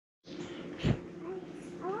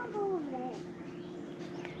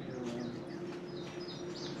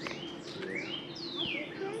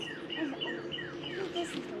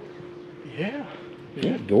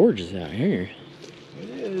gorgeous out here. It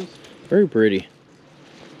is. Very pretty.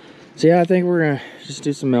 So yeah, I think we're gonna just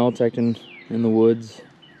do some metal detecting in the woods.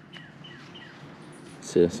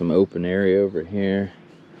 See some open area over here.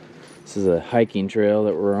 This is a hiking trail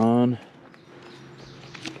that we're on.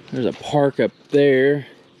 There's a park up there,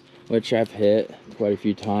 which I've hit quite a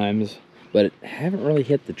few times, but haven't really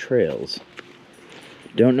hit the trails.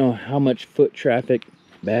 Don't know how much foot traffic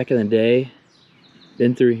back in the day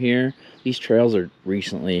been through here. These trails are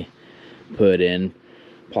recently put in,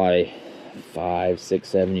 probably 5, 6,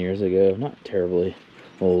 7 years ago. Not terribly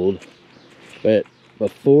old, but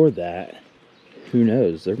before that, who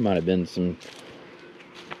knows? There might have been some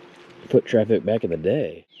foot traffic back in the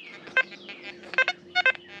day.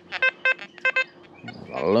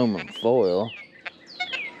 Aluminum foil.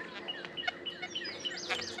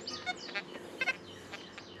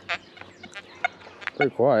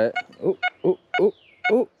 Pretty quiet. Oh, oh, oh,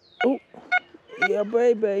 oh, oh. Yeah,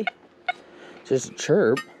 baby. Just a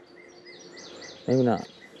chirp. Maybe not.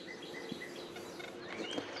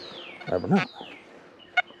 Maybe not.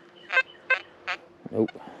 Nope.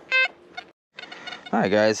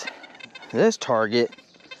 Alright, guys. This target,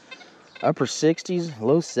 upper 60s,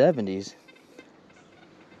 low 70s.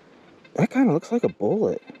 That kind of looks like a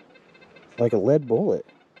bullet. Like a lead bullet.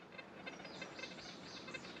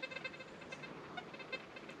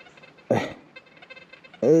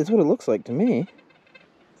 It's what it looks like to me.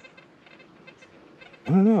 I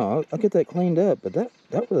don't know. I'll get that cleaned up, but that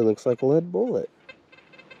really looks like a lead bullet.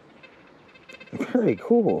 Very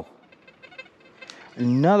cool.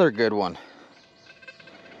 Another good one.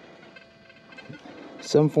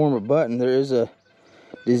 Some form of button. There is a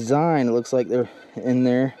design. It looks like they're in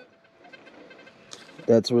there.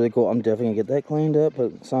 That's really cool. I'm definitely gonna get that cleaned up.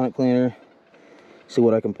 Put sonic cleaner. See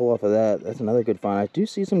what I can pull off of that. That's another good find. I do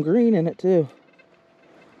see some green in it too.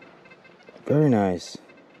 Very nice.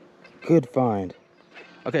 Good find.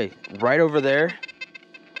 Okay, right over there.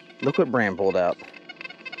 Look what Bram pulled out.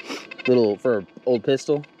 Little for an old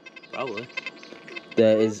pistol. Probably.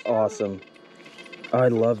 That is awesome. I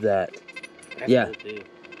love that. Yeah.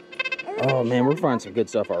 Oh man, we're finding some good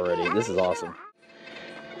stuff already. This is awesome.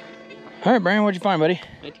 All right, Brian, what'd you find, buddy?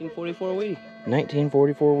 1944 Weedy.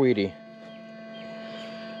 1944 Weedy.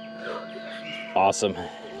 Awesome.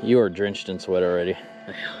 You are drenched in sweat already.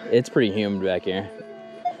 It's pretty humid back here.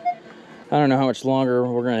 I don't know how much longer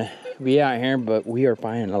we're gonna be out here, but we are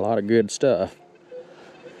finding a lot of good stuff.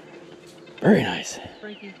 Very nice.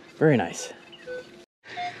 Very nice.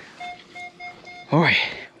 All right.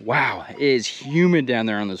 Wow, it is humid down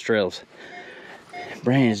there on those trails.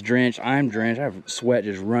 Brian is drenched. I'm drenched. I have sweat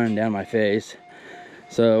just running down my face.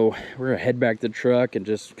 So we're gonna head back to the truck and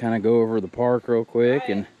just kind of go over the park real quick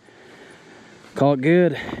and call it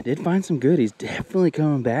good. Did find some goodies. Definitely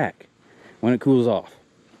coming back when it cools off.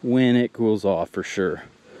 When it cools off, for sure.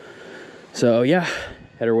 So yeah,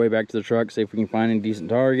 head our way back to the truck, see if we can find any decent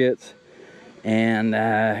targets, and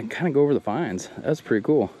kind of go over the finds. That's pretty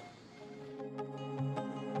cool.